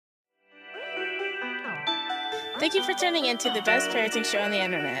Thank you for tuning in to the best parenting show on the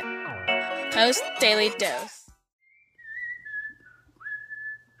internet, Post Daily Dose.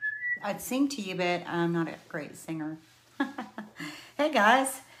 I'd sing to you, but I'm not a great singer. Hey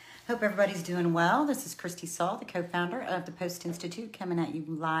guys, hope everybody's doing well. This is Christy Saul, the co-founder of the Post Institute, coming at you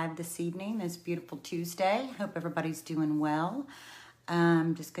live this evening, this beautiful Tuesday. Hope everybody's doing well.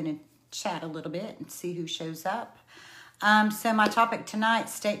 I'm just going to chat a little bit and see who shows up. So my topic tonight,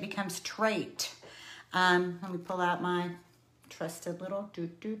 state becomes trait. Let me pull out my trusted little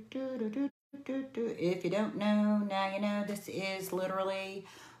If you don't know, now you know. This is literally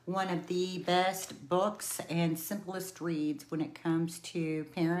one of the best books and simplest reads when it comes to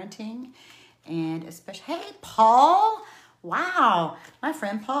parenting, and especially, hey, Paul. Wow, my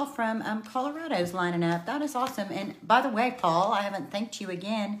friend Paul from Colorado is lining up. That is awesome. And by the way, Paul, I haven't thanked you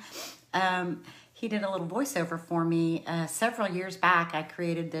again. He did a little voiceover for me several years back. I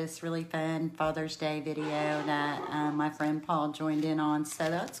created this really fun Father's Day video that my friend Paul joined in on, so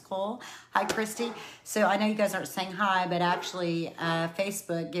that's cool. Hi, Christy. So I know you guys aren't saying hi, but actually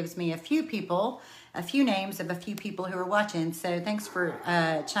Facebook gives me a few names of a few people who are watching. So thanks for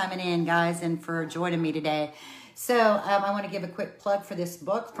chiming in, guys, and for joining me today. So I want to give a quick plug for this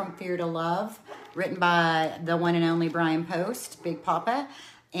book, From Fear to Love, written by the one and only Brian Post, Big Papa.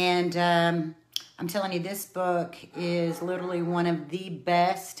 And I'm telling you, this book is literally one of the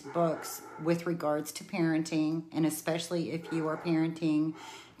best books with regards to parenting, and especially if you are parenting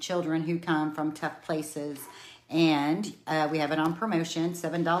children who come from tough places. And we have it on promotion,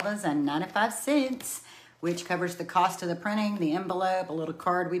 $7.95, which covers the cost of the printing, the envelope, a little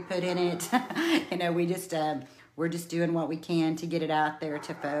card we put in it. You know, we're just doing what we can to get it out there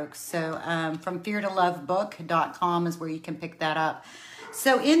to folks. So FromFearToLoveBook.com is where you can pick that up.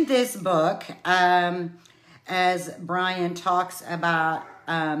 So in this book, as Brian talks about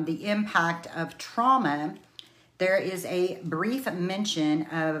the impact of trauma, there is a brief mention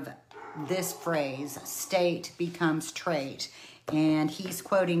of this phrase, state becomes trait. And he's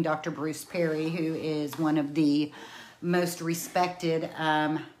quoting Dr. Bruce Perry, who is one of the most respected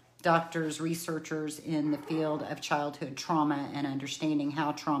doctors, researchers in the field of childhood trauma and understanding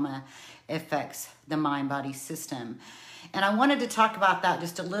how trauma affects the mind-body system. And I wanted to talk about that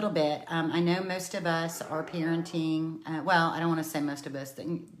just a little bit. I know most of us are parenting, well, I don't want to say most of us,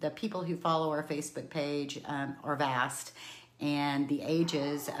 the people who follow our Facebook page are vast, and the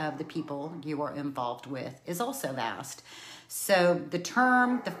ages of the people you are involved with is also vast. So the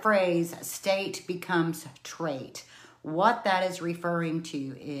phrase, state becomes trait, what that is referring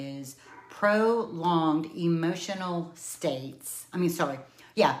to is prolonged emotional states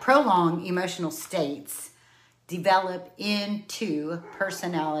develop into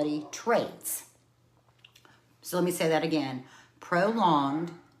personality traits. So let me say that again.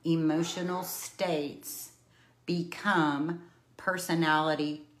 Prolonged emotional states become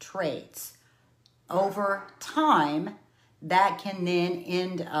personality traits. Over time, that can then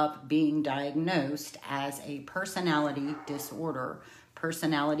end up being diagnosed as a personality disorder.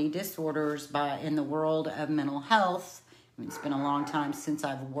 Personality disorders in the world of mental health, it's been a long time since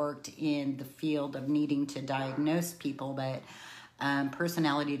I've worked in the field of needing to diagnose people, but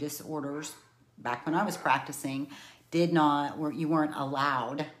personality disorders, back when I was practicing, you weren't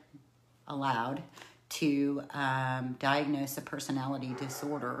allowed to diagnose a personality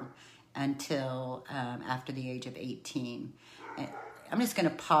disorder until after the age of 18. I'm just going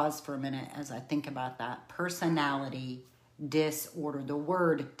to pause for a minute as I think about that. Personality disorder, the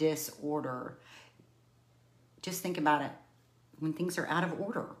word disorder. Just think about it. When things are out of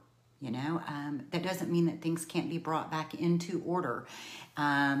order, that doesn't mean that things can't be brought back into order.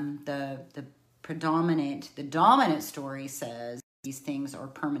 The dominant story says these things are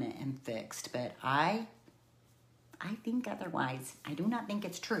permanent and fixed, but I think otherwise. I do not think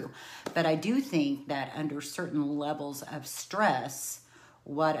it's true, but I do think that under certain levels of stress,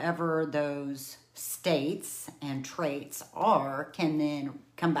 whatever those states and traits are can then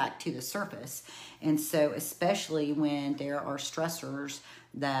come back to the surface. And so especially when there are stressors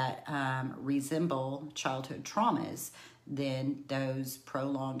that resemble childhood traumas, then those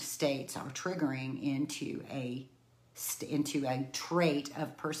prolonged states are triggering into a trait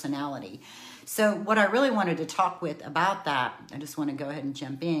of personality. So what I really wanted to talk about that, I just want to go ahead and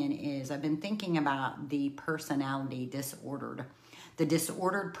jump in, is I've been thinking about the personality disordered. The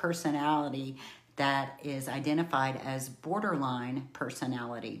disordered personality that is identified as borderline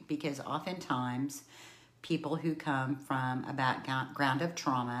personality, because oftentimes people who come from a background of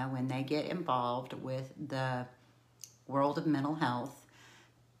trauma, when they get involved with the world of mental health,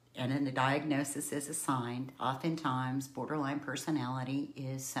 and then the diagnosis is assigned. Oftentimes, borderline personality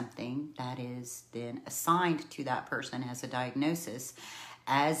is something that is then assigned to that person as a diagnosis,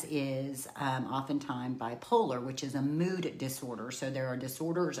 as is oftentimes bipolar, which is a mood disorder. So there are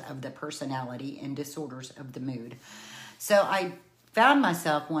disorders of the personality and disorders of the mood. So I found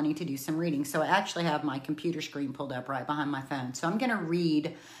myself wanting to do some reading. So I actually have my computer screen pulled up right behind my phone. So I'm going to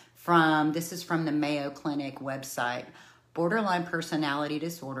read this is from the Mayo Clinic website. Borderline personality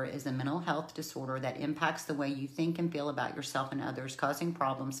disorder is a mental health disorder that impacts the way you think and feel about yourself and others, causing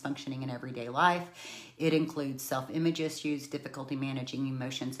problems functioning in everyday life. It includes self-image issues, difficulty managing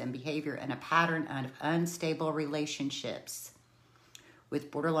emotions and behavior, and a pattern of unstable relationships.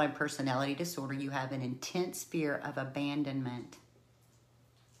 With borderline personality disorder, you have an intense fear of abandonment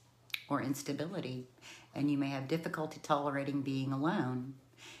or instability, and you may have difficulty tolerating being alone.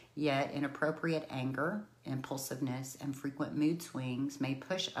 Yet inappropriate anger, impulsiveness, and frequent mood swings may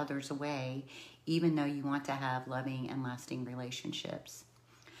push others away, even though you want to have loving and lasting relationships.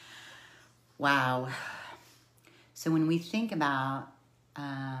 Wow. So when we think about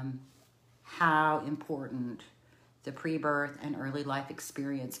how important the pre-birth and early life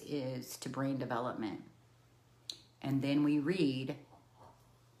experience is to brain development, and then we read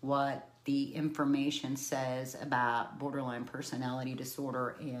what the information says about borderline personality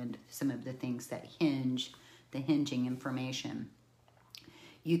disorder and some of the things that hinging information,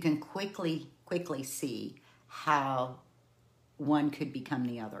 you can quickly see how one could become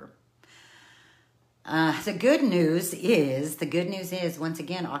the other. The good news is, once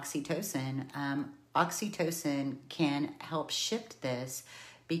again, oxytocin. Oxytocin can help shift this,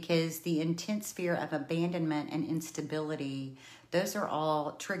 because the intense fear of abandonment and instability, those are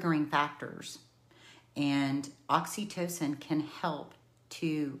all triggering factors. And oxytocin can help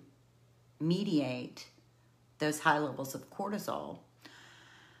to mediate those high levels of cortisol.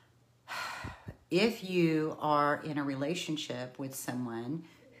 If you are in a relationship with someone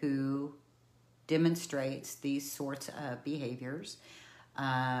who demonstrates these sorts of behaviors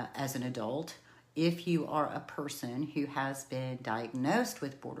as an adult, if you are a person who has been diagnosed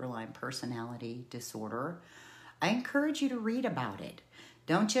with borderline personality disorder, I encourage you to read about it.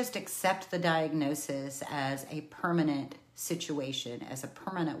 Don't just accept the diagnosis as a permanent situation, as a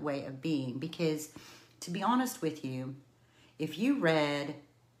permanent way of being, because to be honest with you, if you read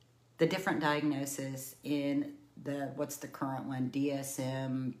the different diagnoses in what's the current one,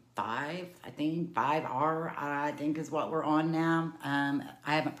 DSM-5, I think, 5R, I think is what we're on now.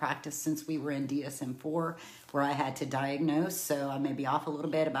 I haven't practiced since we were in DSM-4, where I had to diagnose, so I may be off a little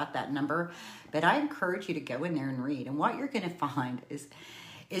bit about that number. But I encourage you to go in there and read. And what you're going to find is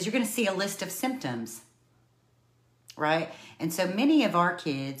you're going to see a list of symptoms, right? And so many of our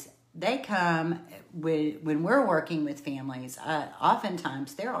kids, they come when we're working with families.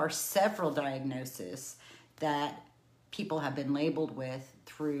 Oftentimes, there are several diagnoses that people have been labeled with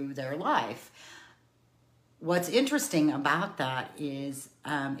through their life. What's interesting about that is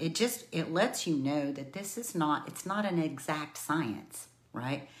it lets you know that it's not an exact science,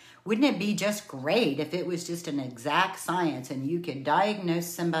 right? Wouldn't it be just great if it was just an exact science and you could diagnose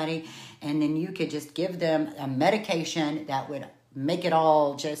somebody and then you could just give them a medication that would make it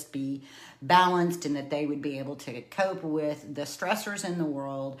all just be balanced, and that they would be able to cope with the stressors in the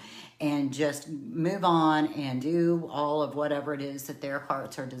world and just move on and do all of whatever it is that their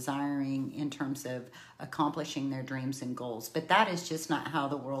hearts are desiring in terms of accomplishing their dreams and goals. But that is just not how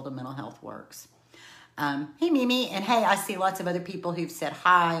the world of mental health works. Hey, Mimi, and hey, I see lots of other people who've said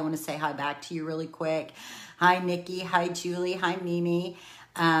hi. I want to say hi back to you really quick. Hi, Nikki. Hi, Julie. Hi, Mimi.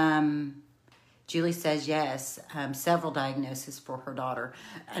 Julie says yes, several diagnoses for her daughter.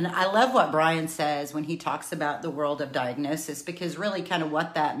 And I love what Brian says when he talks about the world of diagnosis, because really kind of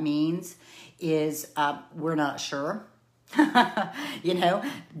what that means is we're not sure.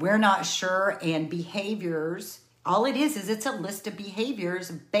 We're not sure, and behaviors, all it is it's a list of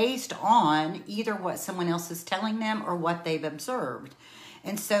behaviors based on either what someone else is telling them or what they've observed.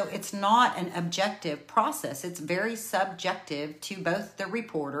 And so it's not an objective process. It's very subjective to both the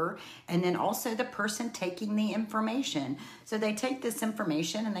reporter and then also the person taking the information. So they take this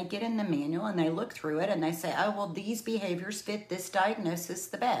information and they get in the manual and they look through it and they say, oh, well, these behaviors fit this diagnosis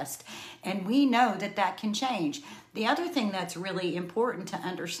the best. And we know that that can change. The other thing that's really important to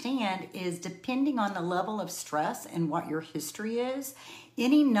understand is, depending on the level of stress and what your history is,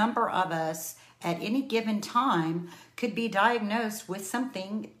 any number of us at any given time could be diagnosed with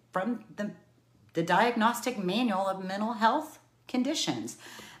something from the diagnostic manual of mental health conditions.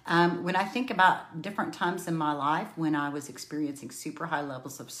 When I think about different times in my life when I was experiencing super high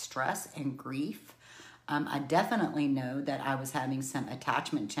levels of stress and grief, I definitely know that I was having some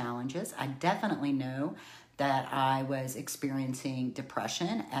attachment challenges. I definitely know that I was experiencing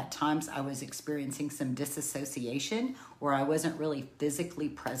depression. At times I was experiencing some disassociation where I wasn't really physically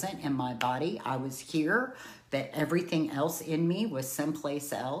present in my body. I was here, but everything else in me was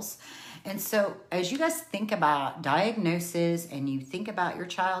someplace else. And so as you guys think about diagnosis and you think about your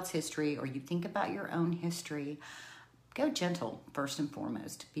child's history or you think about your own history, go gentle first and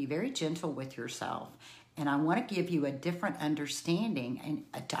foremost. Be very gentle with yourself. And I want to give you a different understanding, and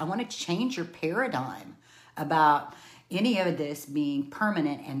I want to change your paradigm about any of this being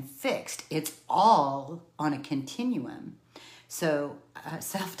permanent and fixed. It's all on a continuum. So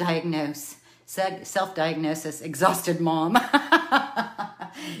self-diagnose, self-diagnosis, exhausted mom.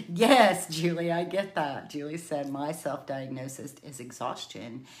 Yes, Julie, I get that. Julie said my self-diagnosis is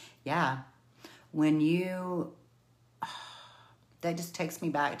exhaustion. Yeah. That just takes me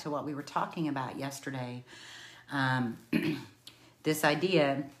back to what we were talking about yesterday. This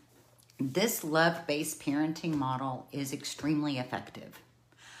idea, this love-based parenting model is extremely effective.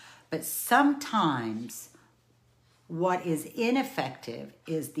 But sometimes what is ineffective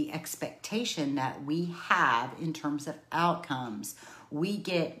is the expectation that we have in terms of outcomes. We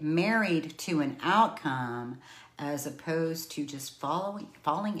get married to an outcome as opposed to just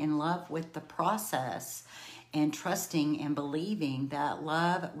falling in love with the process and trusting and believing that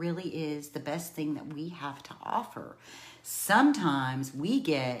love really is the best thing that we have to offer. Sometimes we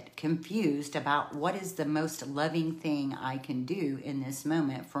get confused about what is the most loving thing I can do in this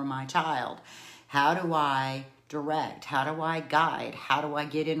moment for my child. How do I direct? How do I guide? How do I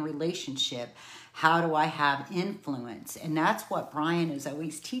get in relationship? How do I have influence? And that's what Brian is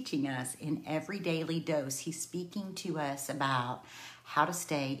always teaching us in every daily dose. He's speaking to us about how to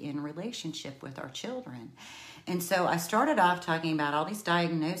stay in relationship with our children. And so I started off talking about all these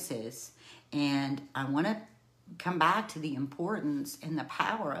diagnoses, and I want to come back to the importance and the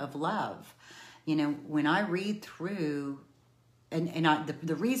power of love. You know, when I read through,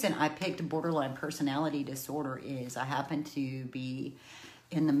 the reason I picked borderline personality disorder is I happen to be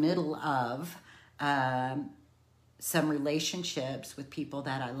in the middle of some relationships with people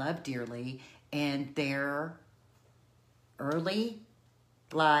that I love dearly, and their early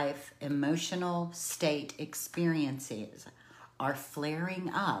life emotional state experiences are flaring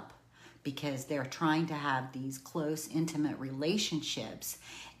up because they're trying to have these close, intimate relationships,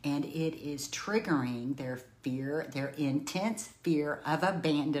 and it is triggering their fear, their intense fear of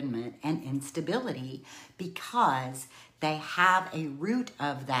abandonment and instability, because they have a root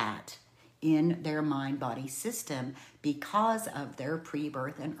of that in their mind-body system because of their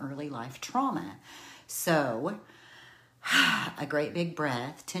pre-birth and early life trauma. So, a great big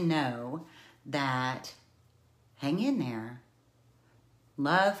breath to know that hang in there.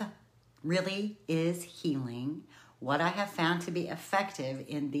 Love really is healing. What I have found to be effective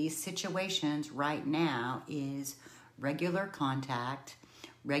in these situations right now is regular contact,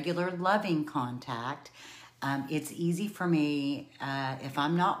 regular loving contact. It's easy for me, if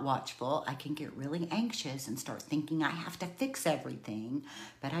I'm not watchful, I can get really anxious and start thinking I have to fix everything,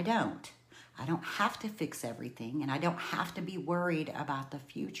 but I don't. I don't have to fix everything, and I don't have to be worried about the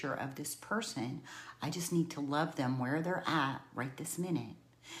future of this person. I just need to love them where they're at right this minute.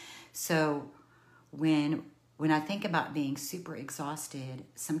 So when I think about being super exhausted,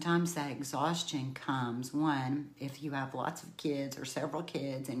 sometimes that exhaustion comes, one, if you have lots of kids or several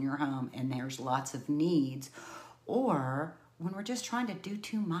kids in your home and there's lots of needs, or when we're just trying to do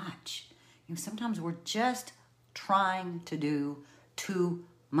too much. You know, sometimes we're just trying to do too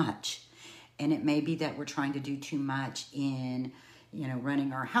much. And it may be that we're trying to do too much in, you know,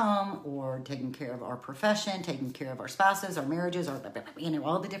 running our home or taking care of our profession, taking care of our spouses, our marriages, or, you know,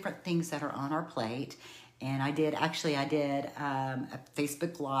 all the different things that are on our plate. And I did a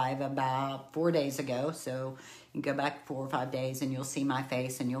Facebook Live about 4 days ago. So you can go back 4 or 5 days and you'll see my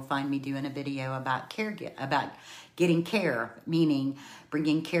face, and you'll find me doing a video about getting care, meaning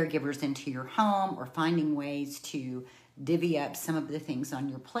bringing caregivers into your home or finding ways to divvy up some of the things on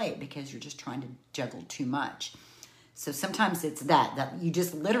your plate because you're just trying to juggle too much. So sometimes it's that you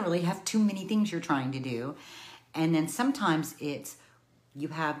just literally have too many things you're trying to do. And then sometimes it's you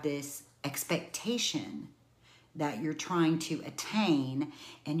have this expectation that you're trying to attain,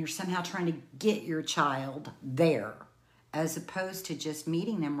 and you're somehow trying to get your child there, as opposed to just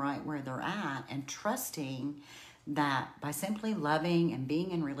meeting them right where they're at and trusting that by simply loving and being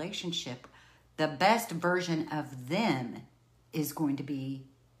in relationship, the best version of them is going to be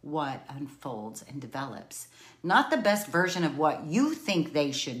what unfolds and develops. Not the best version of what you think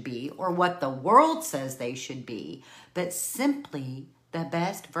they should be or what the world says they should be, but simply the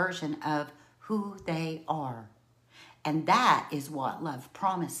best version of who they are. And that is what love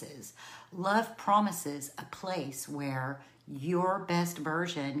promises. Love promises a place where your best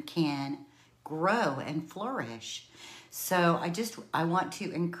version can grow and flourish. So I want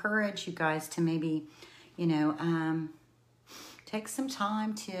to encourage you guys to maybe, take some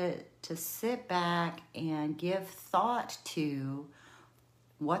time to sit back and give thought to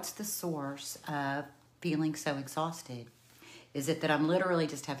what's the source of feeling so exhausted. Is it that I'm literally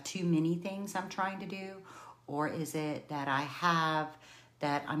just have too many things I'm trying to do? Or is it that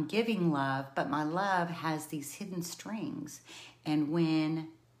I'm giving love, but my love has these hidden strings? And when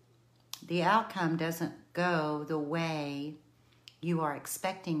the outcome doesn't go the way you are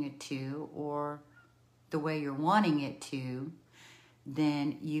expecting it to, or the way you're wanting it to,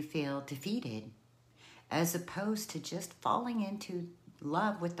 then you feel defeated, as opposed to just falling into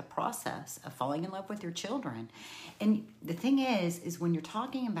love with the process of falling in love with your children. And the thing is when you're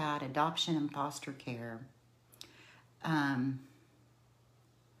talking about adoption and foster care, trying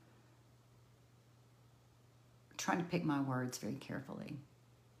to pick my words very carefully,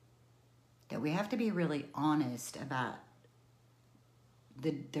 that we have to be really honest about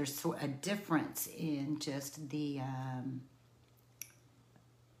there's a difference in just the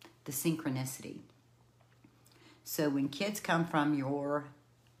synchronicity. So when kids come from your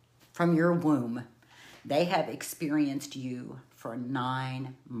womb, they have experienced you for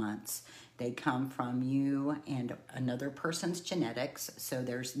 9 months. They come from you and another person's genetics, so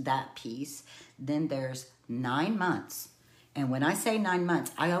there's that piece. Then there's 9 months. And when I say 9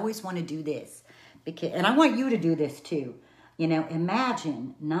 months, I always want to do this, and I want you to do this too.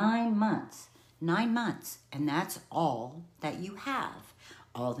 Imagine 9 months, and that's all that you have.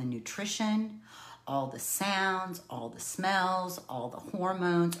 All the nutrition, all the sounds, all the smells, all the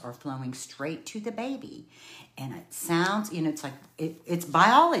hormones are flowing straight to the baby. And it sounds, it's like, it's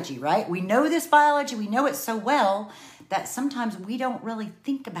biology, right? We know this biology, we know it so well that sometimes we don't really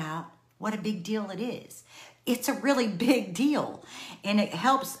think about what a big deal it is. It's a really big deal. And it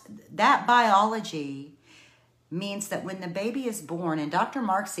helps, that biology means that when the baby is born, and Dr.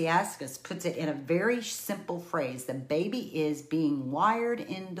 Marxiascus puts it in a very simple phrase, the baby is being wired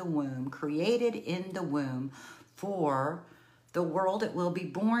in the womb, created in the womb for the world it will be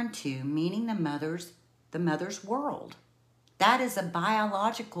born to, meaning the mother's world. That is a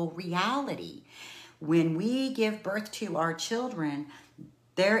biological reality. When we give birth to our children,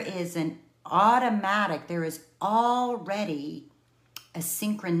 there is already a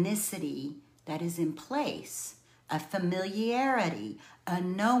synchronicity that is in place, a familiarity, a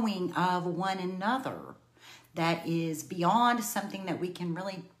knowing of one another that is beyond something that we can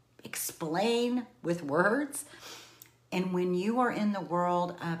really explain with words. And when you are in the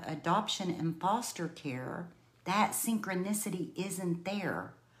world of adoption and foster care, that synchronicity isn't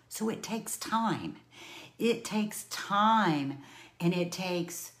there. So it takes time. It takes time, and it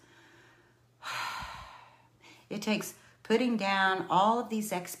takes putting down all of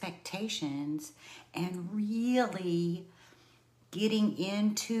these expectations and really getting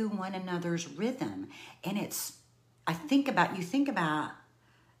into one another's rhythm. And you think about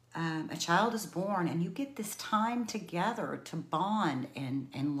a child is born, and you get this time together to bond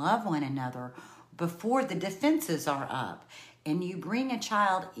and love one another before the defenses are up. And you bring a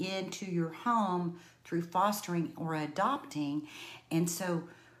child into your home through fostering or adopting, and so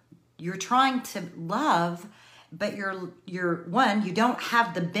you're trying to love, but you don't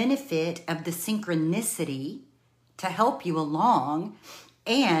have the benefit of the synchronicity to help you along,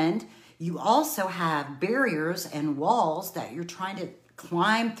 and you also have barriers and walls that you're trying to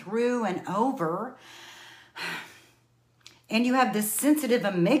climb through and over. And you have this sensitive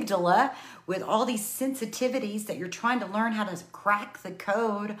amygdala with all these sensitivities that you're trying to learn how to crack the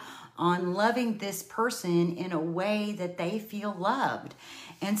code on loving this person in a way that they feel loved.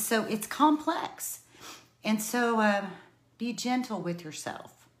 And so it's complex. And so be gentle with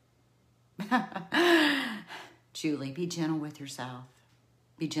yourself. Julie, be gentle with yourself.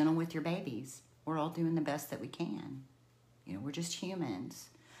 Be gentle with your babies. We're all doing the best that we can. We're just humans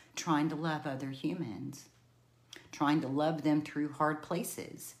trying to love other humans, trying to love them through hard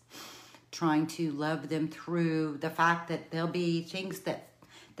places, trying to love them through the fact that there'll be things that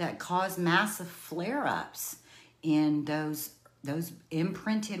cause massive flare-ups in those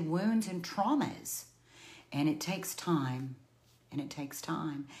imprinted wounds and traumas. And it takes time. And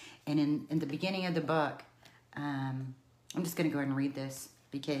in the beginning of the book, I'm just going to go ahead and read this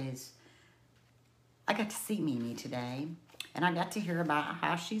because I got to see Mimi today. And I got to hear about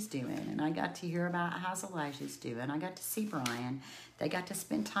how she's doing. And I got to hear about how Elijah's doing. I got to see Brian. They got to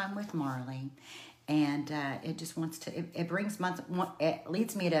spend time with Marley. And it just wants to, it brings it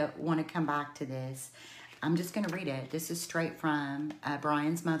leads me to want to come back to this. I'm just going to read it. This is straight from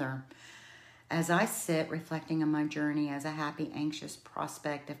Brian's mother. As I sit reflecting on my journey as a happy, anxious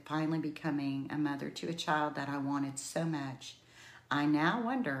prospect of finally becoming a mother to a child that I wanted so much, I now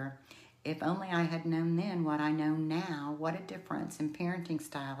wonder if only I had known then what I know now, what a difference in parenting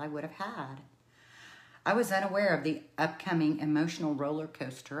style I would have had. I was unaware of the upcoming emotional roller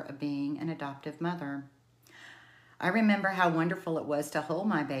coaster of being an adoptive mother. I remember how wonderful it was to hold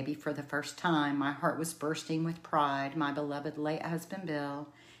my baby for the first time. My heart was bursting with pride, my beloved late husband Bill,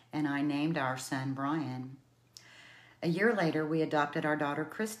 and I named our son Brian. A year later, we adopted our daughter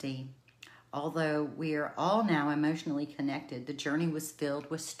Christy. Although we are all now emotionally connected, the journey was filled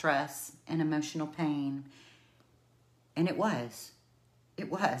with stress and emotional pain. And it was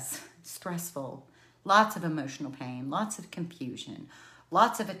stressful. Lots of emotional pain, lots of confusion,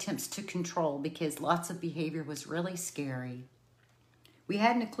 lots of attempts to control because lots of behavior was really scary. We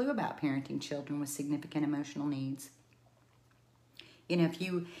hadn't a clue about parenting children with significant emotional needs. You know,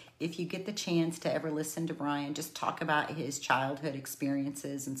 if you get the chance to ever listen to Brian just talk about his childhood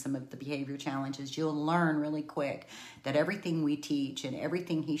experiences and some of the behavior challenges, you'll learn really quick that everything we teach and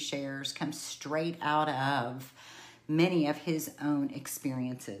everything he shares comes straight out of many of his own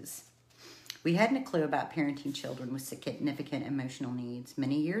experiences. We hadn't a clue about parenting children with significant emotional needs.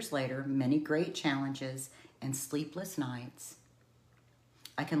 Many years later, many great challenges and sleepless nights,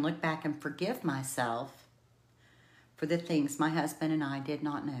 I can look back and forgive myself for the things my husband and I did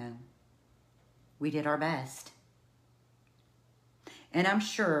not know. We did our best. And I'm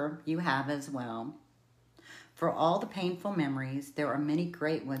sure you have as well. For all the painful memories, there are many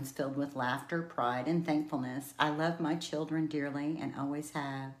great ones filled with laughter, pride, and thankfulness. I love my children dearly and always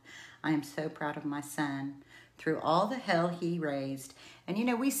have. I am so proud of my son. Through all the hell he raised. And you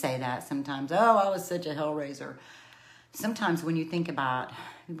know, we say that sometimes. Oh, I was such a hell raiser. Sometimes when you think about,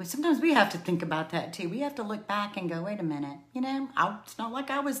 sometimes we have to think about that too. We have to look back and go, wait a minute, you know, it's not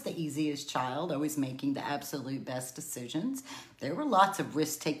like I was the easiest child, always making the absolute best decisions. There were lots of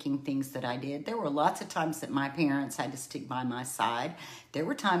risk-taking things that I did. There were lots of times that my parents had to stick by my side. There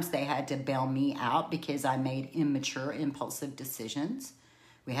were times they had to bail me out because I made immature, impulsive decisions.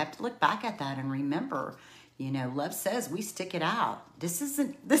 We have to look back at that and remember, you know, love says we stick it out. This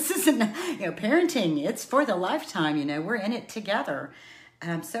isn't, you know, parenting. It's for the lifetime, you know, we're in it together.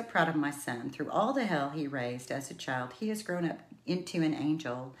 I'm so proud of my son. Through all the hell he raised as a child, he has grown up into an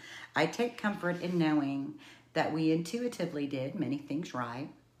angel. I take comfort in knowing that we intuitively did many things right.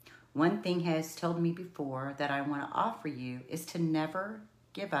 One thing has told me before that I want to offer you is to never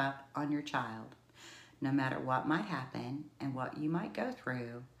give up on your child, no matter what might happen and what you might go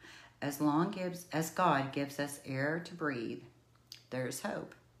through. As long as God gives us air to breathe, there is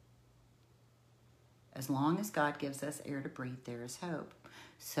hope. As long as God gives us air to breathe, there is hope.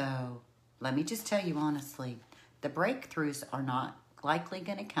 So let me just tell you honestly, the breakthroughs are not likely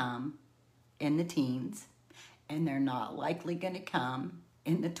going to come in the teens, and they're not likely going to come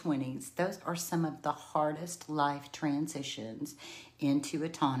in the 20s. Those are some of the hardest life transitions into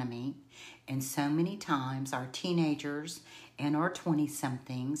autonomy. And so many times our teenagers and our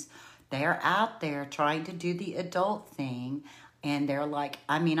 20-somethings, they're out there trying to do the adult thing, and they're like,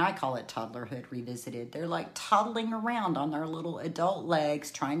 I mean, I call it toddlerhood revisited. They're like toddling around on their little adult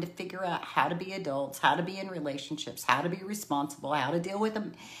legs, trying to figure out how to be adults, how to be in relationships, how to be responsible, how to deal with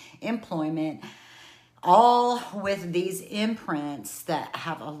employment, all with these imprints that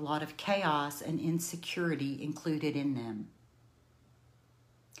have a lot of chaos and insecurity included in them.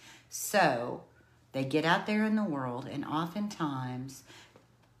 So they get out there in the world, and oftentimes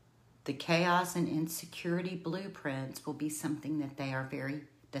the chaos and insecurity blueprints will be something that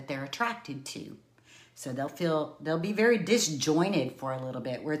they're attracted to. So they'll be very disjointed for a little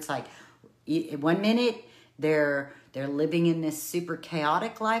bit, where it's like 1 minute they're living in this super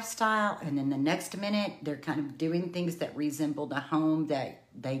chaotic lifestyle, and then the next minute they're kind of doing things that resemble the home that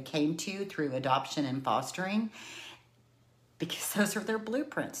they came to through adoption and fostering. Because those are their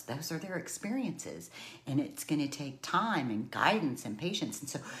blueprints. Those are their experiences. And it's going to take time and guidance and patience. And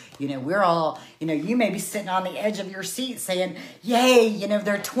so, you know, we're all, you know, you may be sitting on the edge of your seat saying, yay, you know,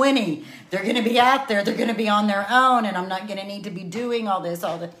 they're 20. They're going to be out there. They're going to be on their own. And I'm not going to need to be doing all this,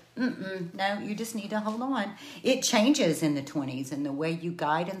 all the. No, you just need to hold on. It changes in the 20s, and the way you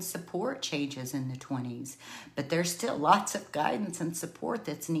guide and support changes in the 20s. But there's still lots of guidance and support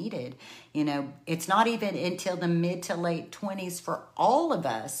that's needed. You know, it's not even until the mid to late 20s for all of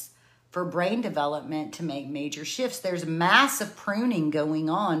us for brain development to make major shifts. There's massive pruning going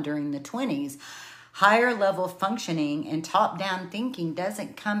on during the 20s. Higher level functioning and top down thinking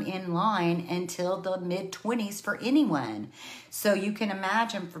doesn't come in line until the mid 20s for anyone. So you can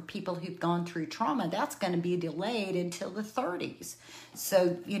imagine for people who've gone through trauma, that's going to be delayed until the 30s.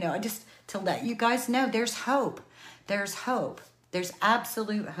 So, just to let you guys know, there's hope. There's hope. There's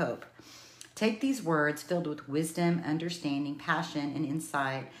absolute hope. Take these words filled with wisdom, understanding, passion, and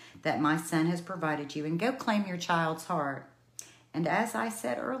insight that my son has provided you and go claim your child's heart. And as I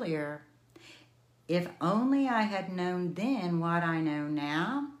said earlier, if only I had known then what I know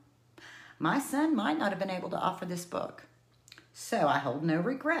now, my son might not have been able to offer this book. So I hold no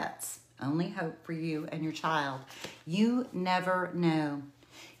regrets, only hope for you and your child. You never know.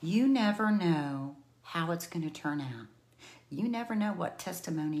 You never know how it's going to turn out. You never know what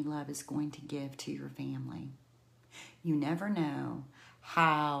testimony love is going to give to your family. You never know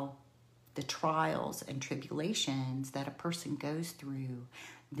how the trials and tribulations that a person goes through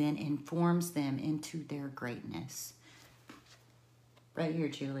then informs them into their greatness. Right here,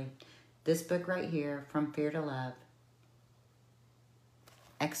 Julie. This book right here, From Fear to Love.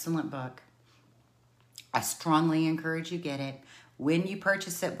 Excellent book. I strongly encourage you get it. When you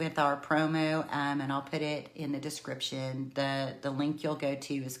purchase it with our promo, and I'll put it in the description, the link you'll go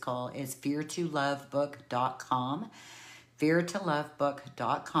to is feartolovebook.com.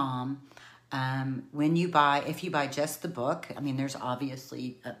 feartolovebook.com. If you buy just the book, there's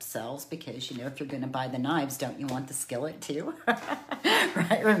obviously upsells because, if you're going to buy the knives, don't you want the skillet too?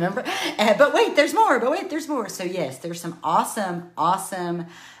 Right, remember? But wait, there's more. So yes, there's some awesome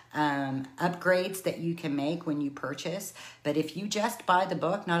upgrades that you can make when you purchase. But if you just buy the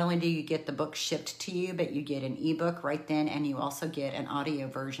book, not only do you get the book shipped to you, but you get an ebook right then, and you also get an audio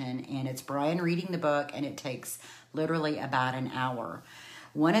version. And it's Brian reading the book, and it takes literally about an hour.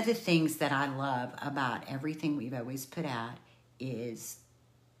 One of the things that I love about everything we've always put out is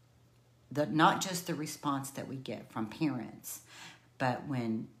not just the response that we get from parents, but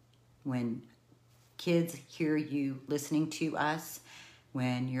when kids hear you listening to us,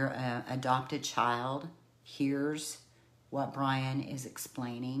 when your adopted child hears what Brian is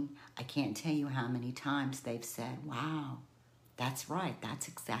explaining, I can't tell you how many times they've said, wow, that's right. That's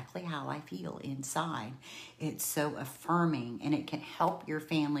exactly how I feel inside. It's so affirming, and it can help your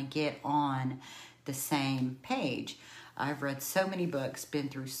family get on the same page. I've read so many books, been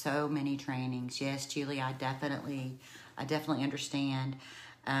through so many trainings. Yes, Julie, I definitely understand.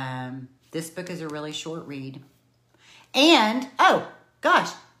 This book is a really short read. And, oh,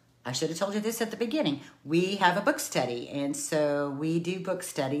 gosh, I should have told you this at the beginning. We have a book study, and so we do book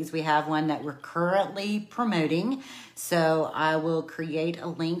studies. We have one that we're currently promoting, so I will create a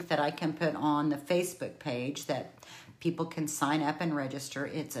link that I can put on the Facebook page that people can sign up and register.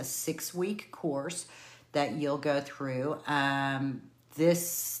 It's a 6-week course that you'll go through.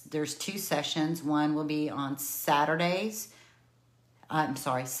 There's 2 sessions. One will be on Sunday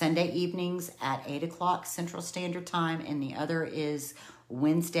evenings at 8 o'clock Central Standard Time, and the other is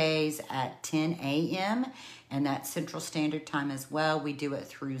Wednesdays at 10 a.m. and that's Central Standard Time as well. We do it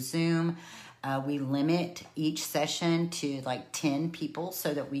through Zoom. We limit each session to like 10 people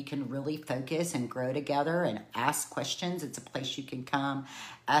so that we can really focus and grow together and ask questions. It's a place you can come,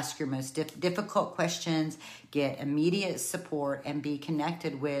 ask your most difficult questions, get immediate support, and be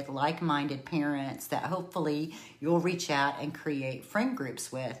connected with like-minded parents that hopefully you'll reach out and create friend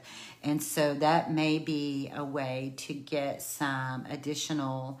groups with. And so that may be a way to get some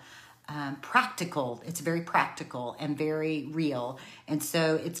additional practical. It's very practical and very real. And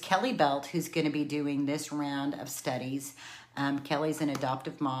so it's Kelly Belt who's going to be doing this round of studies. Kelly's an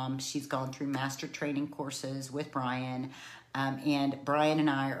adoptive mom. She's gone through master training courses with Brian. And Brian and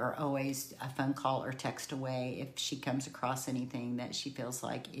I are always a phone call or text away if she comes across anything that she feels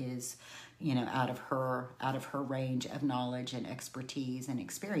like is, out of her range of knowledge and expertise and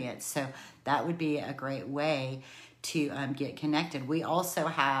experience. So that would be a great way to get connected. We also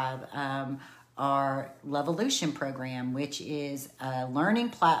have our Lovolution program, which is a learning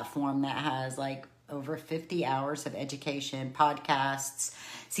platform that has like over 50 hours of education, podcasts.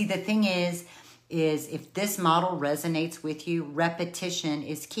 See, the thing is if this model resonates with you, repetition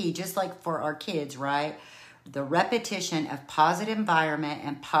is key, just like for our kids, right? The repetition of positive environment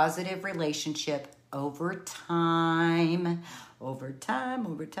and positive relationship over time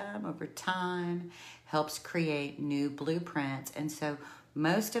helps create new blueprints. And so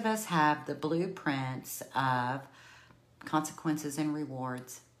most of us have the blueprints of consequences and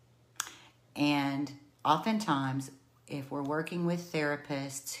rewards. And oftentimes, if we're working with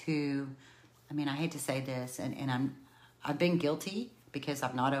therapists who, I hate to say this, and I've been guilty because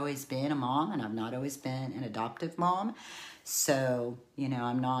I've not always been a mom and I've not always been an adoptive mom. So, you know,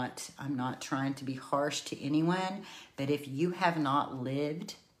 I'm not trying to be harsh to anyone, but if you have not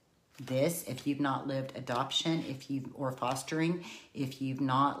lived this, if you've not lived adoption, or fostering, if you've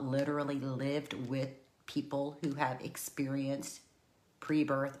not literally lived with people who have experienced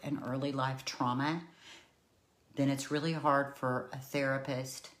pre-birth and early life trauma, then it's really hard for a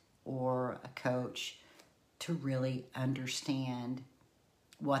therapist or a coach to really understand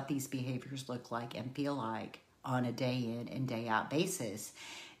what these behaviors look like and feel like on a day in and day out basis.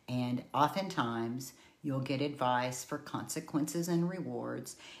 And oftentimes you'll get advice for consequences and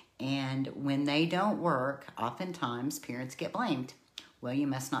rewards. And when they don't work, oftentimes parents get blamed. Well, you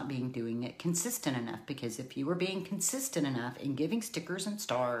must not be doing it consistent enough, because if you were being consistent enough in giving stickers and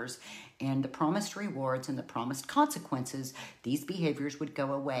stars and the promised rewards and the promised consequences, these behaviors would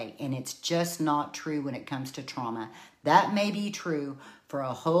go away. And it's just not true when it comes to trauma. That may be true for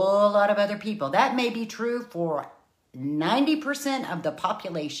a whole lot of other people. That may be true for 90% of the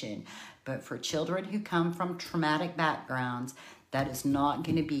population. But for children who come from traumatic backgrounds, that is not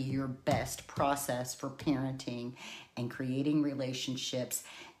going to be your best process for parenting and creating relationships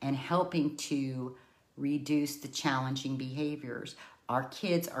and helping to reduce the challenging behaviors. Our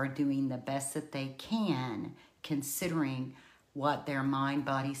kids are doing the best that they can, considering what their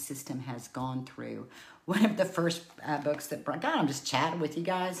mind-body system has gone through. One of the first books that, God, I'm just chatting with you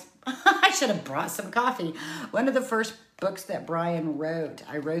guys. I should have brought some coffee. One of the first books that Brian wrote,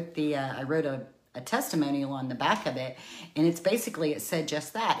 I wrote a testimonial on the back of it, and it's basically, it said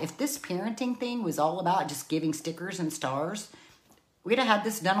just that. If this parenting thing was all about just giving stickers and stars, we'd have had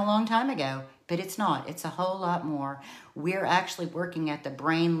this done a long time ago, but it's not. It's a whole lot more. We're actually working at the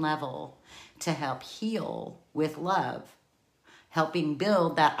brain level to help heal with love, helping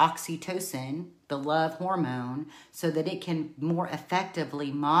build that oxytocin, the love hormone, so that it can more effectively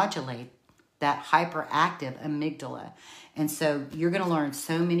modulate that hyperactive amygdala. And so you're going to learn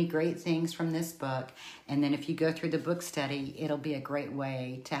so many great things from this book. And then if you go through the book study, it'll be a great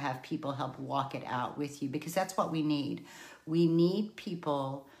way to have people help walk it out with you, because that's what we need. We need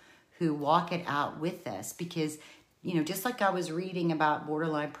people who walk it out with us, because, you know, just like I was reading about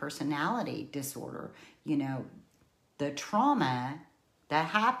borderline personality disorder, you know, the trauma that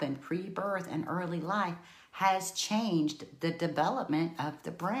happened pre-birth and early life has changed the development of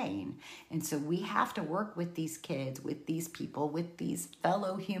the brain. And so we have to work with these kids, with these people, with these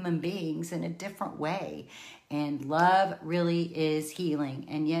fellow human beings in a different way. And love really is healing.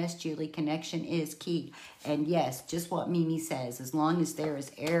 And yes, Julie, connection is key. And yes, just what Mimi says, as long as there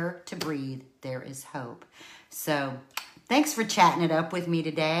is air to breathe, there is hope. So thanks for chatting it up with me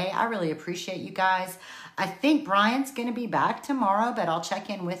today. I really appreciate you guys. I think Brian's going to be back tomorrow, but I'll check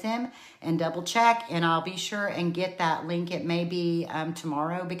in with him and double check, and I'll be sure and get that link. It may be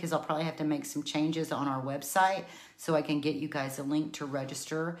tomorrow, because I'll probably have to make some changes on our website so I can get you guys a link to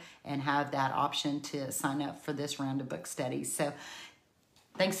register and have that option to sign up for this round of book studies. So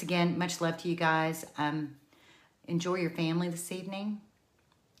thanks again. Much love to you guys. Enjoy your family this evening.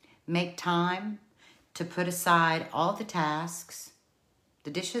 Make time to put aside all the tasks.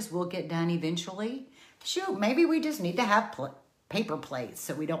 The dishes will get done eventually. Shoot, maybe we just need to have paper plates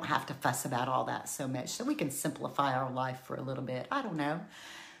so we don't have to fuss about all that so much, so we can simplify our life for a little bit. I don't know.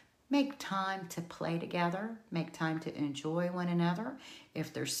 Make time to play together. Make time to enjoy one another.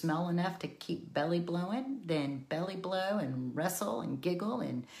 If there's smell enough to keep belly blowing, then belly blow and wrestle and giggle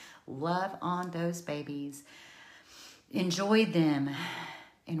and love on those babies. Enjoy them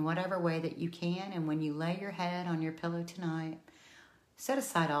in whatever way that you can. And when you lay your head on your pillow tonight, set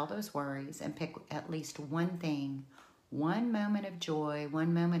aside all those worries and pick at least one thing, one moment of joy,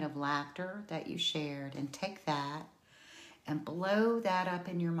 one moment of laughter that you shared, and take that and blow that up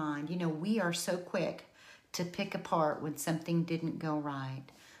in your mind. You know, we are so quick to pick apart when something didn't go right.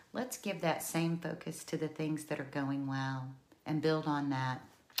 Let's give that same focus to the things that are going well and build on that.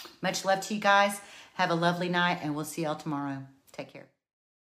 Much love to you guys. Have a lovely night, and we'll see y'all tomorrow. Take care.